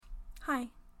Hi,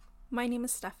 my name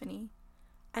is Stephanie,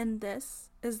 and this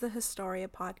is the Historia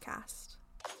Podcast.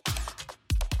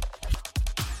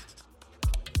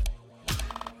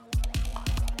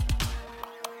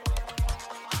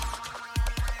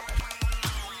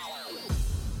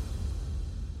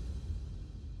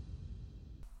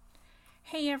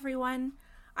 Hey everyone,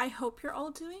 I hope you're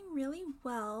all doing really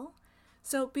well.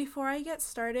 So before I get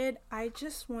started, I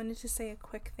just wanted to say a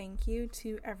quick thank you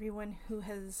to everyone who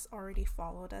has already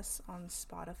followed us on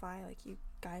Spotify. Like, you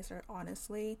guys are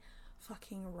honestly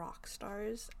fucking rock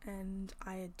stars, and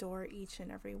I adore each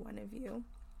and every one of you.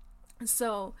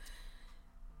 So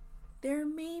there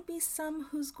may be some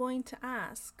who's going to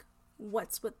ask,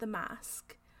 what's with the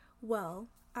mask? Well,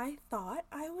 I thought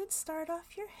I would start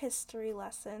off your history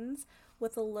lessons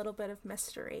with a little bit of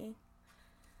mystery.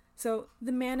 So,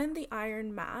 the Man in the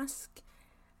Iron Mask,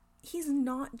 he's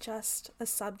not just a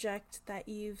subject that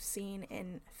you've seen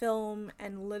in film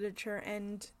and literature,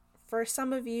 and for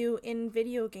some of you, in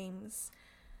video games.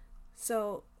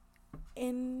 So,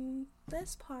 in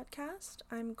this podcast,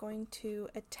 I'm going to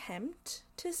attempt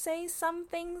to say some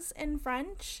things in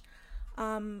French,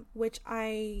 which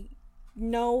I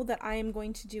know that I am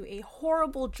going to do a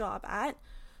horrible job at,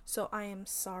 so I am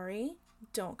sorry.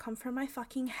 Don't come for my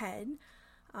fucking head.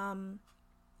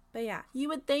 But yeah, you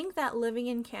would think that living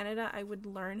in Canada, I would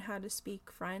learn how to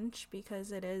speak French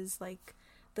because it is like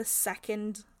the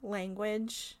second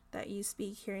language that you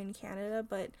speak here in Canada,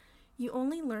 but you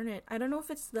only learn it. I don't know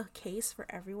if it's the case for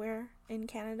everywhere in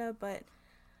Canada, but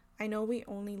I know we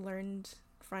only learned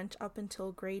French up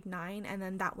until grade 9, and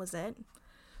then that was it.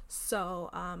 So,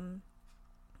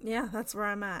 yeah, that's where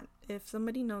I'm at. If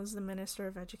somebody knows the Minister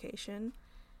of Education,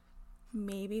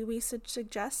 maybe we should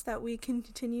suggest that we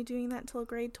continue doing that till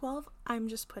grade 12. I'm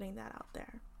just putting that out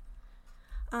there.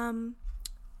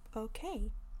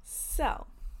 Okay. So,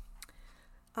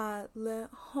 Le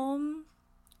Homme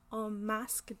en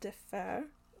Masque de Fer,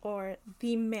 or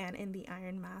The Man in the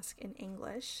Iron Mask in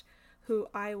English, who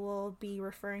I will be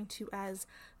referring to as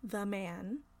The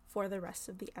Man for the rest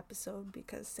of the episode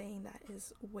because saying that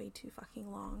is way too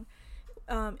fucking long,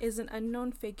 is an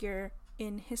unknown figure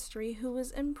in history who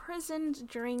was imprisoned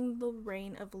during the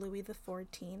reign of Louis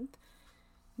XIV.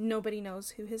 Nobody knows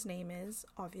who his name is.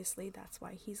 Obviously, that's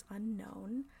why he's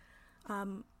unknown.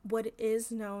 What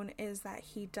is known is that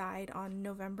he died on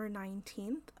November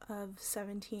 19th of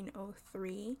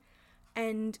 1703,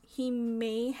 and he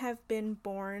may have been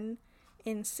born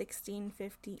in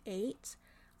 1658.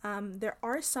 There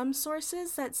are some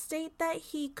sources that state that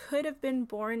he could have been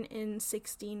born in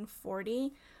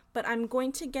 1640, but I'm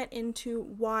going to get into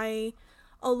why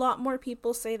a lot more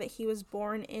people say that he was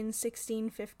born in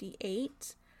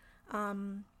 1658.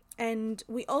 And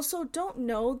we also don't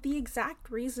know the exact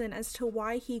reason as to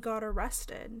why he got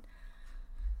arrested.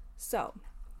 So,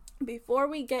 before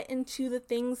we get into the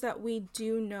things that we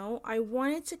do know, I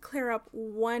wanted to clear up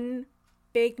one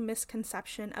big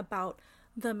misconception about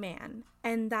the man,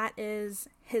 and that is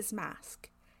his mask.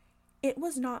 It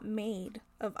was not made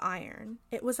of iron.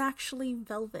 It was actually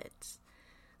velvet.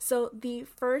 So the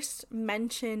first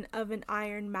mention of an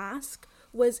iron mask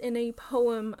was in a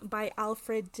poem by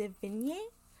Alfred de Vigny,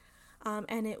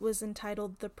 and it was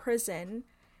entitled The Prison,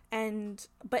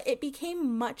 but it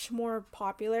became much more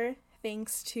popular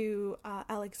thanks to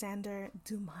Alexander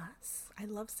Dumas. I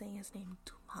love saying his name,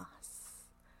 Dumas.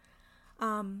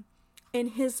 In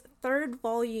his third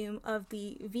volume of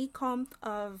the Vicomte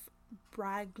of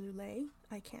Bragelonne,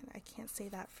 I can't say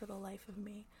that for the life of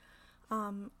me,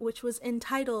 which was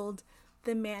entitled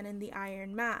The Man in the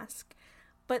Iron Mask.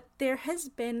 But there has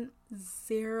been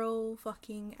zero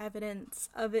fucking evidence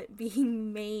of it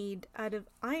being made out of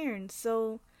iron.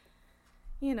 So,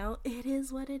 it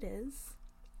is what it is.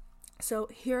 So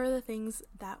here are the things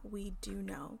that we do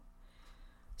know.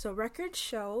 So records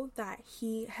show that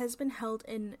he has been held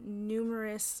in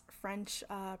numerous French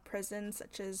prisons,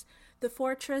 such as the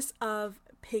fortress of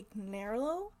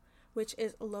Pignerolo, which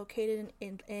is located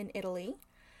in Italy,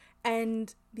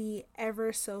 and the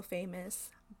ever so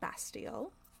famous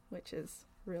Bastille, which is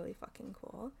really fucking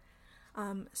cool.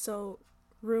 So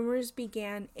rumors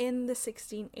began in the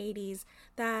 1680s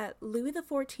that Louis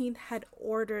XIV had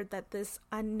ordered that this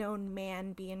unknown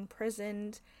man be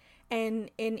imprisoned,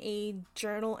 and in a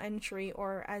journal entry,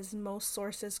 or as most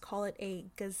sources call it, a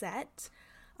gazette,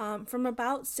 from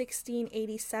about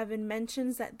 1687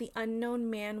 mentions that the unknown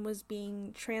man was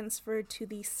being transferred to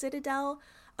the citadel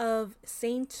of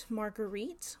Sainte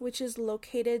Marguerite, which is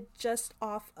located just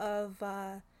off of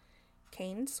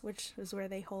Cannes, which is where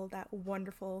they hold that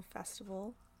wonderful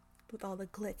festival with all the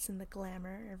glitz and the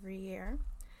glamour every year.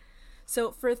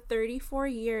 So for 34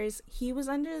 years, he was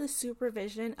under the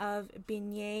supervision of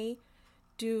Bennet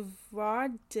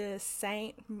Duvoir de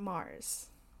Saint-Mars.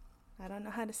 I don't know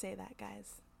how to say that,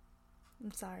 guys.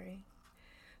 I'm sorry.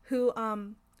 Who,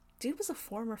 dude was a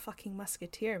former fucking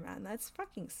musketeer, man. That's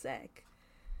fucking sick.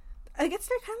 I guess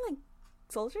they're kind of like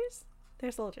soldiers?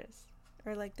 They're soldiers.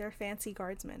 Or like they're fancy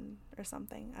guardsmen or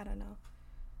something. I don't know.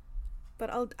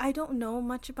 But I don't know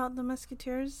much about the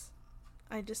musketeers.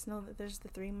 I just know that there's the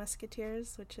 3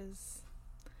 musketeers, which is...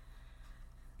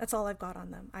 That's all I've got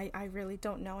on them. I really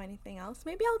don't know anything else.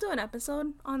 Maybe I'll do an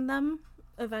episode on them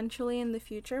eventually in the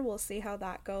future. We'll see how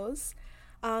that goes.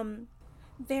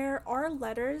 There are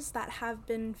letters that have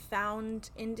been found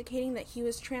indicating that he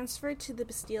was transferred to the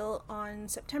Bastille on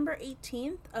September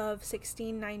 18th of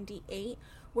 1698,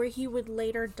 where he would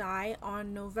later die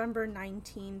on November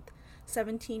 19th,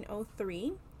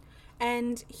 1703.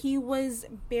 And he was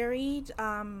buried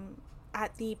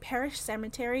at the parish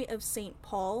cemetery of St.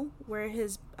 Paul, where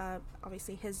his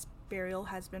obviously his burial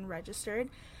has been registered.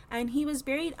 And he was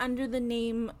buried under the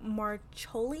name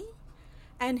Marcholi,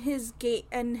 and his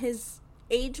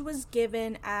age was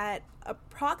given at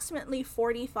approximately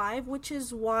 45, which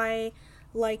is why,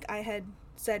 like I had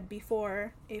said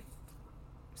before, if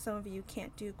some of you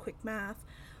can't do quick math,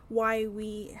 why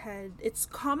it's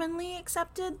commonly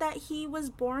accepted that he was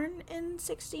born in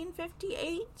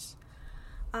 1658.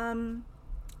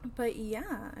 But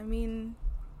yeah, I mean,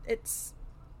 that's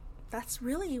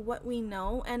really what we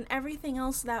know, and everything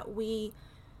else that we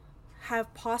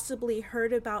have possibly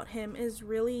heard about him is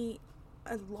really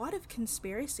a lot of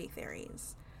conspiracy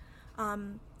theories.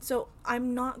 So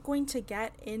I'm not going to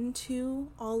get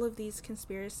into all of these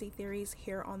conspiracy theories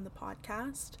here on the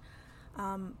podcast,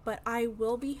 but I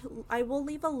will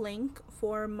leave a link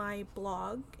for my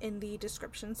blog in the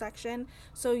description section,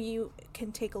 so you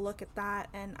can take a look at that,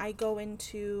 and I go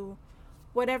into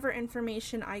whatever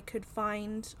information I could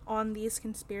find on these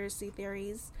conspiracy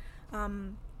theories.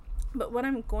 But what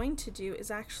I'm going to do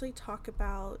is actually talk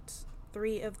about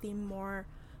 3 of the more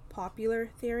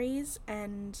popular theories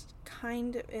and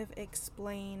kind of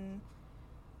explain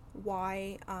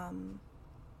why,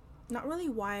 not really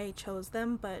why I chose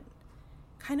them, but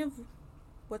kind of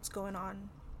what's going on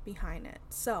behind it.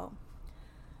 So,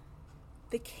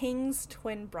 the king's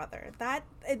twin brother. That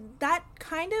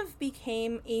kind of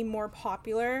became a more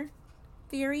popular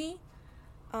theory.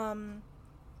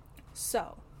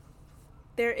 So,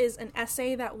 there is an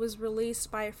essay that was released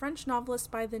by a French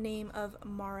novelist by the name of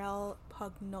Marcel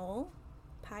Pagnol,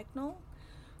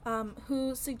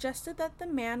 who suggested that the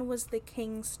man was the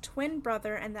king's twin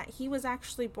brother and that he was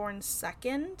actually born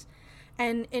second.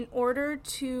 And in order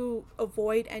to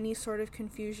avoid any sort of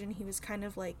confusion, he was kind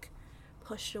of like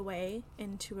pushed away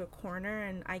into a corner,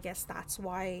 and I guess that's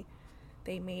why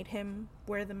they made him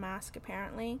wear the mask,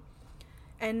 apparently.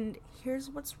 And here's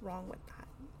what's wrong with that.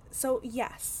 So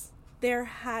yes, there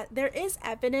is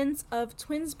evidence of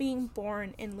twins being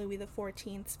born in Louis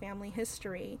XIV's family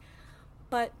history,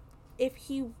 but if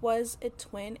he was a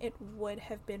twin, it would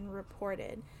have been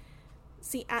reported.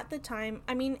 See, at the time,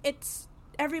 I mean,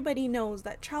 everybody knows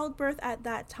that childbirth at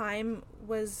that time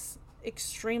was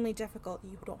extremely difficult.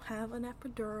 You don't have an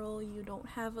epidural, you don't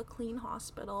have a clean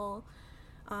hospital,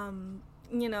 so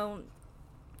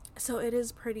it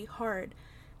is pretty hard.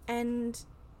 And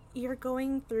you're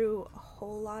going through a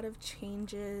whole lot of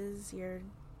changes. Your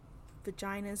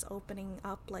vagina's opening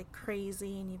up like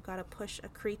crazy, and you've got to push a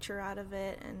creature out of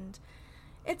it, and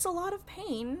it's a lot of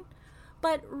pain.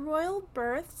 But royal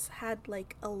births had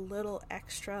like a little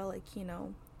extra, like,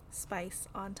 spice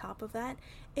on top of that.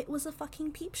 It was a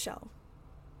fucking peep show.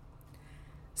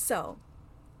 So,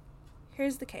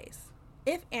 here's the case.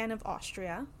 If Anne of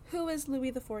Austria, who is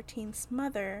Louis XIV's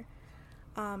mother,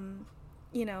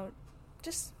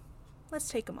 just let's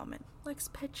take a moment. Let's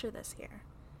picture this here.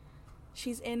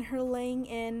 She's in her laying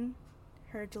in,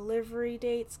 her delivery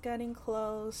date's getting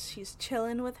close, she's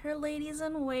chilling with her ladies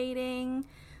in waiting.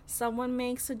 Someone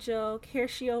makes a joke, here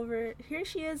she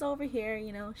is over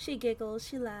here, she giggles,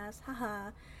 she laughs, haha,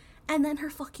 and then her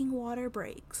fucking water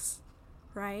breaks,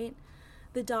 right?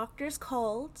 The doctor's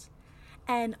called,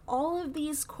 and all of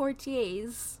these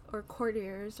courtiers, or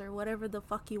whatever the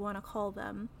fuck you want to call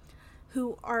them,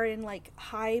 who are in like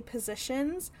high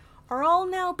positions, are all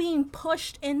now being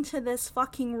pushed into this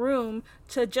fucking room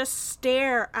to just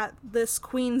stare at this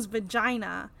queen's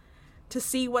vagina to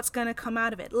see what's gonna come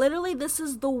out of it. Literally, this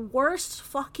is the worst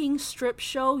fucking strip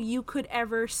show you could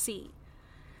ever see.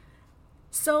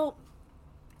 So,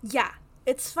 yeah,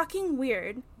 it's fucking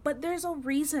weird, but there's a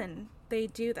reason they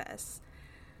do this.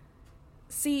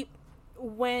 See,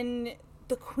 when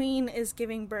the queen is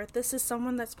giving birth. This is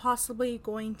someone that's possibly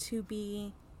going to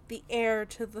be the heir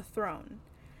to the throne.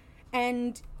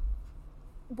 And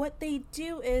what they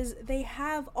do is they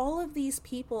have all of these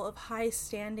people of high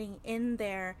standing in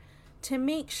there to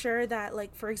make sure that,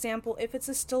 like, for example, if it's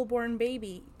a stillborn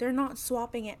baby, they're not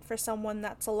swapping it for someone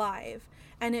that's alive.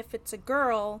 And if it's a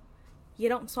girl, you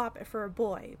don't swap it for a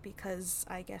boy, because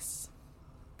I guess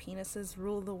penises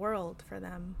rule the world for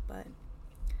them, but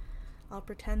I'll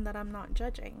pretend that I'm not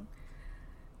judging.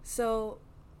 So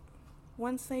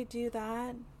once they do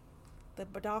that, the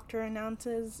doctor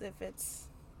announces if it's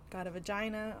got a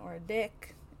vagina or a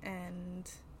dick,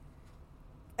 and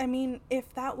I mean,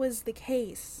 if that was the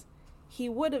case, he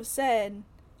would have said,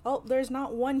 oh, there's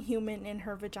not one human in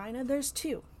her vagina, there's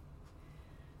two.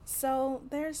 So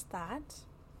there's that.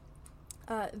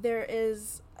 There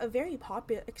is a very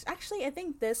popular, actually I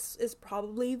think this is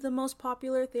probably the most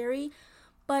popular theory,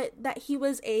 but that he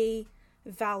was a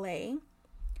valet.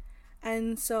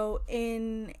 And so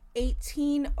in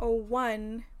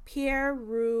 1801, Pierre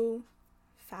Roux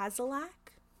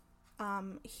Fazillac,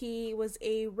 he was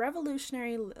a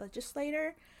revolutionary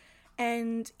legislator,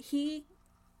 and he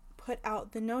put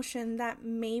out the notion that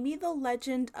maybe the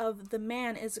legend of the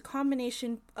man is a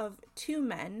combination of two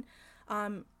men,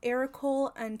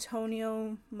 Ercole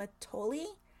Antonio Mattoli,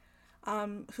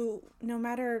 who, no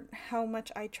matter how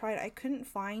much I tried, I couldn't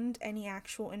find any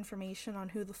actual information on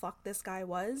who the fuck this guy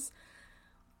was.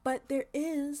 But there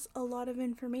is a lot of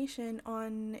information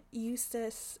on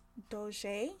Eustace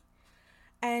Dauger,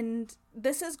 and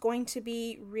this is going to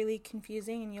be really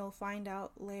confusing, and you'll find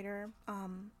out later.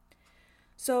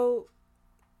 So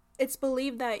it's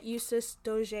believed that Eustace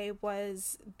Dauger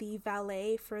was the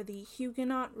valet for the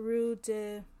Huguenot Rue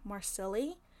de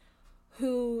Marcilly,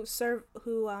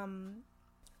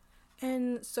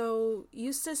 and so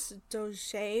Eustace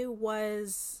Dauger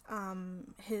was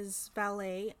his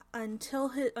valet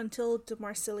until de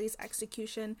Marcilly's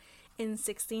execution in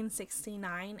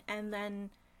 1669, and then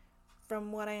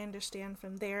from what I understand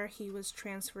from there, he was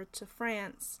transferred to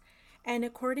France. And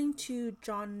according to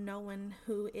John Nowen,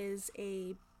 who is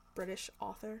a British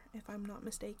author, if I'm not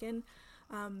mistaken,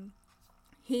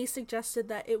 he suggested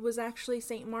that it was actually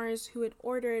St. Mars who had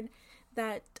ordered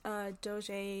that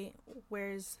Dauger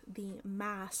wears the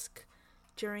mask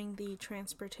during the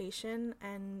transportation,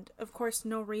 and of course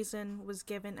no reason was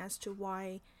given as to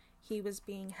why he was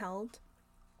being held.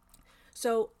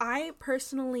 So I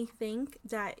personally think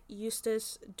that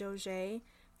Eustace Dauger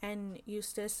and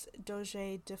Eustace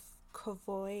Dauger de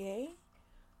Cavoyer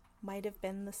might have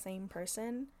been the same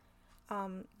person.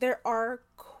 There are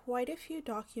quite a few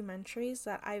documentaries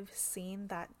that I've seen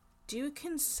that do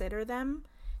consider them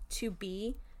to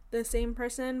be the same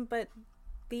person, but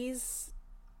these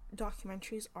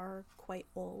documentaries are quite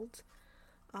old,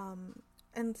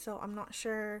 and so I'm not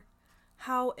sure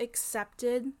how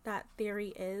accepted that theory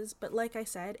is, but like I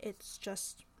said, it's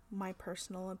just my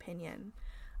personal opinion,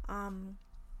 and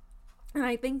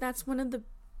I think that's one of the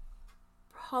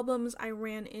problems I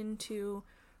ran into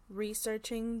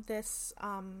researching this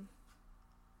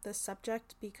this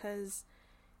subject, because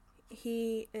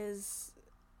he is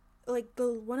like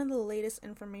one of the latest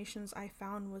informations I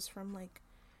found was from like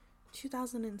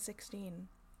 2016,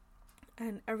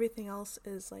 and everything else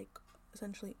is like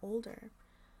essentially older.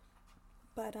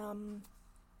 But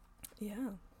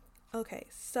yeah. Okay,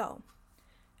 so,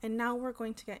 and now we're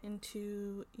going to get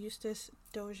into Eustace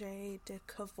Dauger de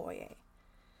Cavoyer.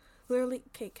 Literally,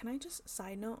 okay, can I just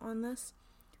side note on this?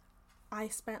 I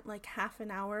spent like half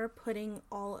an hour putting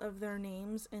all of their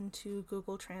names into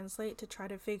Google Translate to try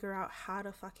to figure out how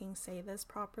to fucking say this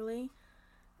properly,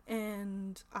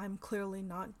 and I'm clearly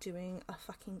not doing a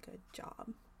fucking good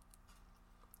job.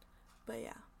 But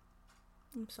yeah,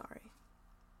 I'm sorry.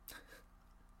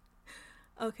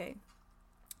 Okay,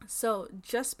 so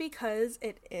just because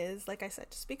it is, like I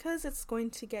said, just because it's going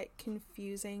to get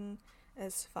confusing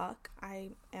as fuck,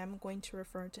 I am going to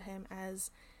refer to him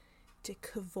as de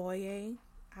Cavoyer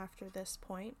after this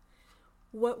point.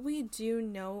 What we do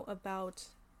know about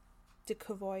de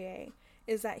Cavoyer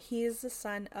is that he is the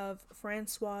son of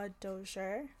Francois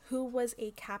Dauger, who was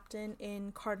a captain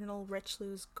in Cardinal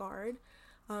Richelieu's guard.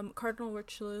 Cardinal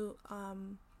Richelieu,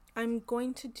 I'm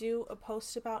going to do a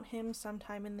post about him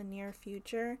sometime in the near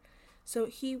future. So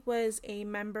he was a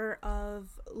member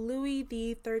of Louis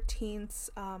XIII's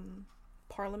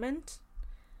parliament,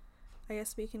 I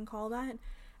guess we can call that.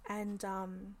 And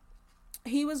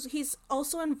he's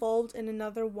also involved in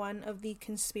another one of the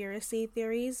conspiracy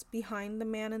theories behind the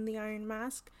Man in the Iron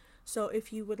Mask. So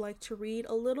if you would like to read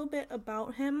a little bit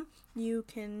about him, you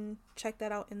can check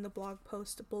that out in the blog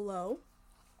post below.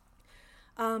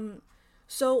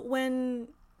 So when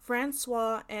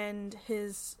Francois and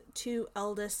his two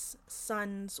eldest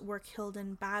sons were killed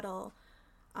in battle,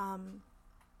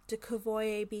 de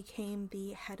Courvoisier became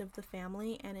the head of the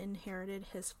family and inherited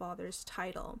his father's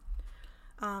title.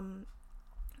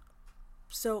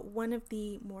 So one of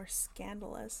the more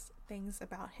scandalous things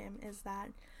about him is that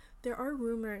there are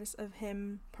rumors of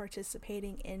him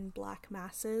participating in black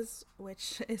masses,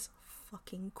 which is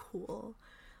fucking cool.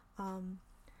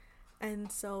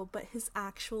 But his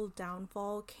actual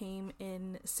downfall came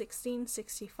in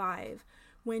 1665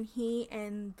 when he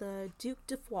and the Duc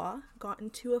de Foix got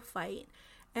into a fight,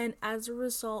 and as a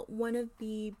result, a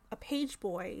page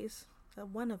boy,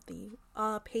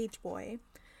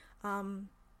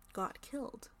 got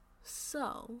killed.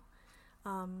 So,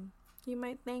 you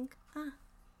might think,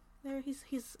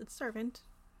 he's a servant.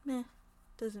 Meh,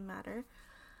 doesn't matter.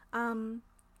 And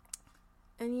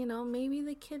maybe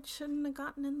the kid shouldn't have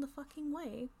gotten in the fucking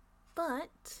way.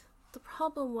 But the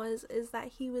problem is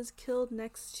that he was killed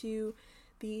next to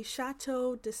the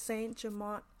Chateau de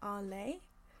Saint-Germain-en-Laye.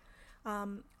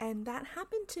 And that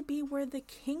happened to be where the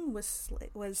king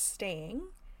was staying.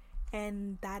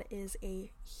 And that is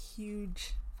a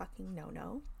huge fucking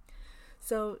no-no.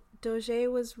 So Daugé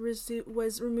was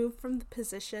removed from the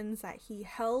positions that he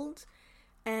held,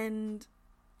 and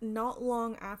not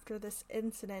long after this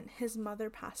incident, his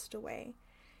mother passed away,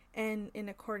 and in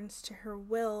accordance to her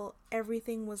will,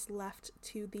 everything was left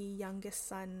to the youngest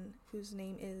son, whose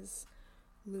name is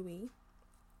Louis.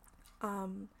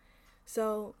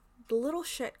 So the little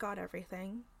shit got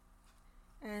everything,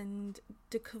 and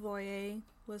de Courvoisier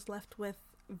was left with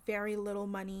very little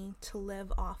money to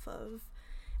live off of,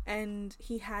 and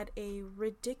he had a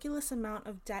ridiculous amount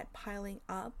of debt piling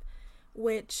up,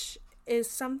 which is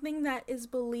something that is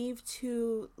believed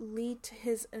to lead to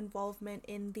his involvement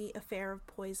in the Affair of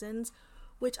Poisons,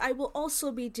 which I will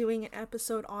also be doing an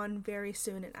episode on very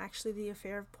soon. And actually, the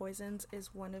Affair of Poisons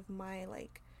is one of my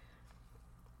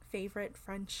favorite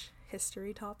French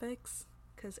history topics,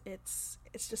 because it's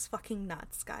just fucking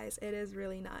nuts, guys. It is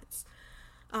really nuts.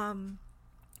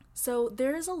 So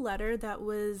there is a letter that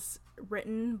was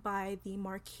written by the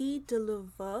Marquis de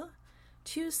Louvois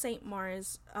to Saint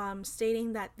Mars,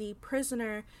 stating that the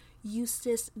prisoner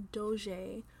Eustace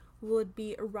Daugé would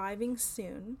be arriving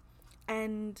soon,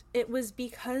 and it was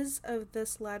because of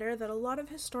this letter that a lot of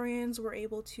historians were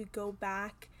able to go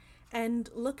back and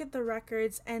look at the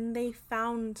records, and they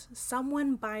found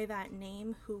someone by that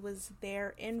name who was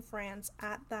there in France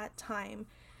at that time,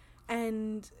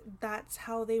 and that's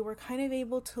how they were kind of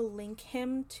able to link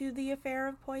him to the Affair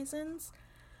of Poisons.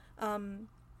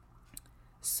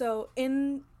 So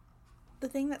in the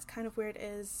thing that's kind of weird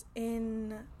is,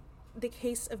 in the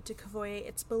case of de Courvoisier,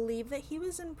 it's believed that he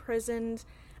was imprisoned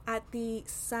at the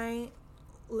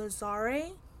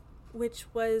Saint-Lazare, which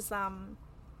was, I'm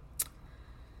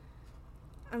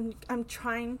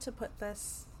trying to put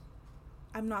this,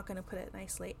 I'm not going to put it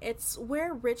nicely. It's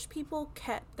where rich people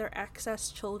kept their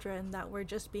excess children that were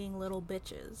just being little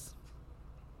bitches.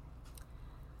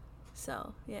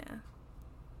 So, yeah.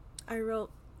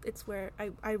 It's where,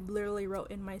 I literally wrote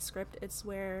in my script, it's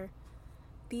where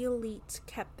the elite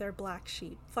kept their black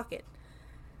sheep. Fuck it.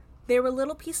 They were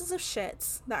little pieces of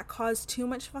shits that caused too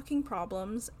much fucking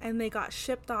problems, and they got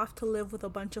shipped off to live with a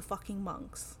bunch of fucking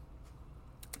monks.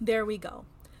 There we go.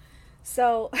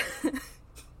 So,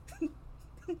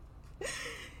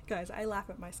 guys, I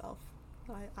laugh at myself.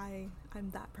 I'm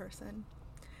that person.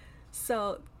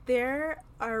 So, there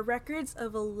are records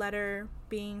of a letter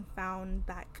being found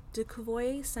that de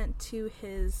Courvoisier sent to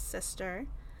his sister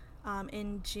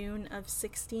in June of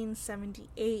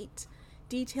 1678,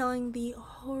 detailing the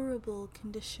horrible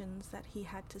conditions that he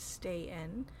had to stay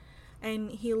in.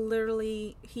 And he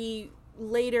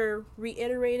later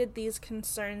reiterated these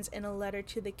concerns in a letter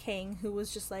to the king, who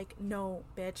was just like, no,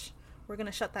 bitch, we're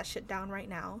gonna shut that shit down right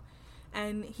now.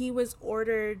 And it was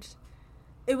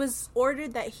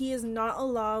ordered that he is not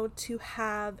allowed to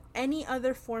have any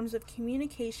other forms of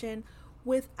communication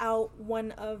without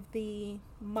one of the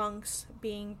monks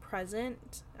being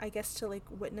present, I guess, to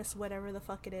witness whatever the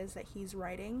fuck it is that he's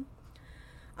writing.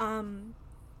 And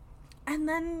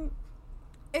then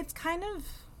it's kind of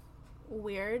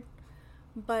weird,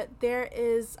 but there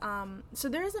is a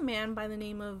man by the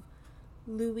name of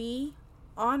Louis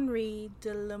Henri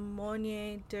de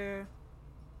Lemonnier de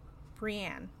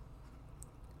Brienne,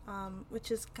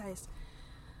 which is, guys,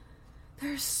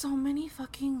 there's so many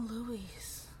fucking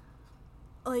Louis.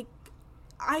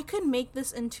 I could make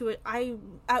this into it. I,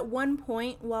 at one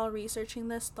point while researching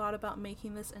this, thought about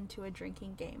making this into a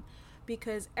drinking game,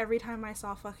 because every time I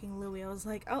saw fucking Louis, I was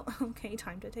like, oh, okay,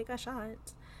 time to take a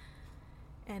shot.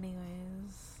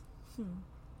 Anyways,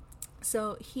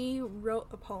 so he wrote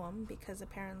a poem because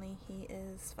apparently he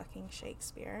is fucking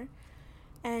Shakespeare.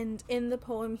 And in the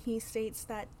poem, he states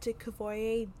that de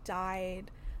Courvoisier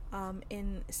died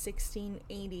in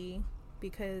 1680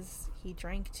 because he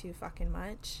drank too fucking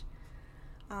much.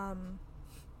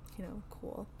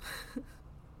 Cool.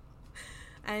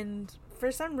 And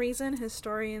for some reason,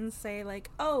 historians say, like,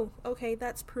 oh, okay,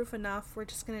 that's proof enough. We're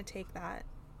just gonna take that.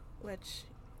 Which,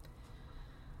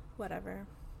 whatever.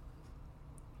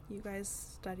 You guys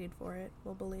studied for it.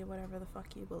 We'll believe whatever the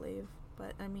fuck you believe.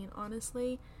 But, I mean,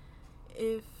 honestly,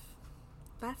 if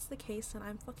that's the case, then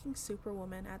I'm fucking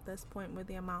Superwoman at this point with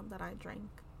the amount that I drank.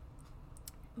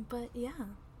 But, yeah.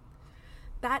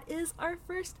 That is our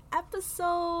first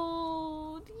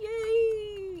episode!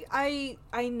 Yay!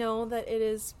 I know that it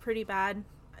is pretty bad.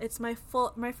 It's my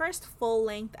first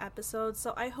full-length episode,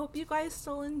 so I hope you guys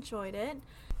still enjoyed it.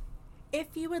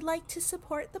 If you would like to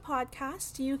support the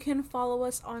podcast, you can follow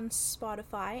us on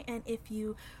Spotify, and if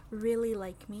you really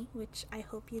like me, which I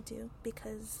hope you do,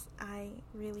 because I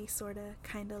really sorta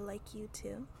kinda like you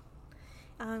too,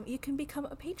 you can become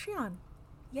a Patreon.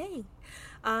 Yay!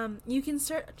 You can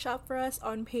search up for us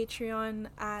on Patreon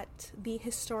at the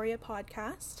Historia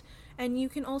Podcast, and you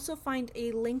can also find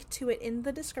a link to it in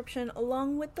the description,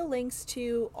 along with the links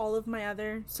to all of my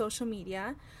other social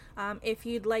media. If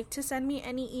you'd like to send me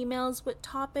any emails with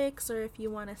topics, or if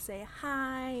you want to say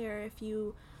hi, or if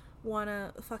you want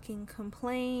to fucking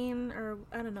complain, or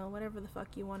I don't know, whatever the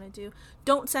fuck you want to do.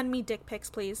 Don't send me dick pics,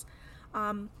 please.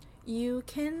 You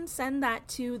can send that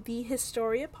to the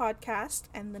Historia Podcast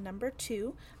and the number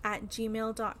 2 at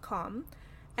gmail.com.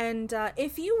 And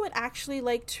if you would actually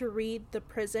like to read The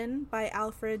Prison by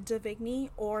Alfred de Vigny,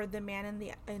 or The Man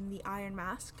in the Iron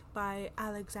Mask by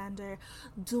Alexander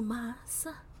Dumas,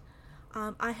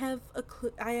 I have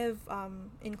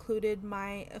included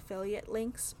my affiliate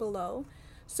links below.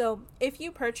 So if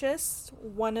you purchase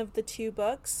one of the 2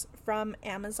 books from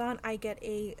Amazon, I get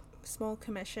a small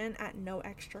commission at no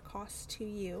extra cost to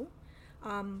you.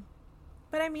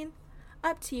 But I mean,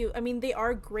 up to you. I mean, they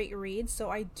are great reads, so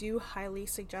I do highly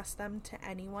suggest them to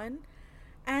anyone.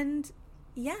 And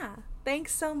yeah,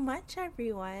 thanks so much,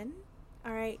 everyone.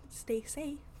 All right, stay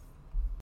safe.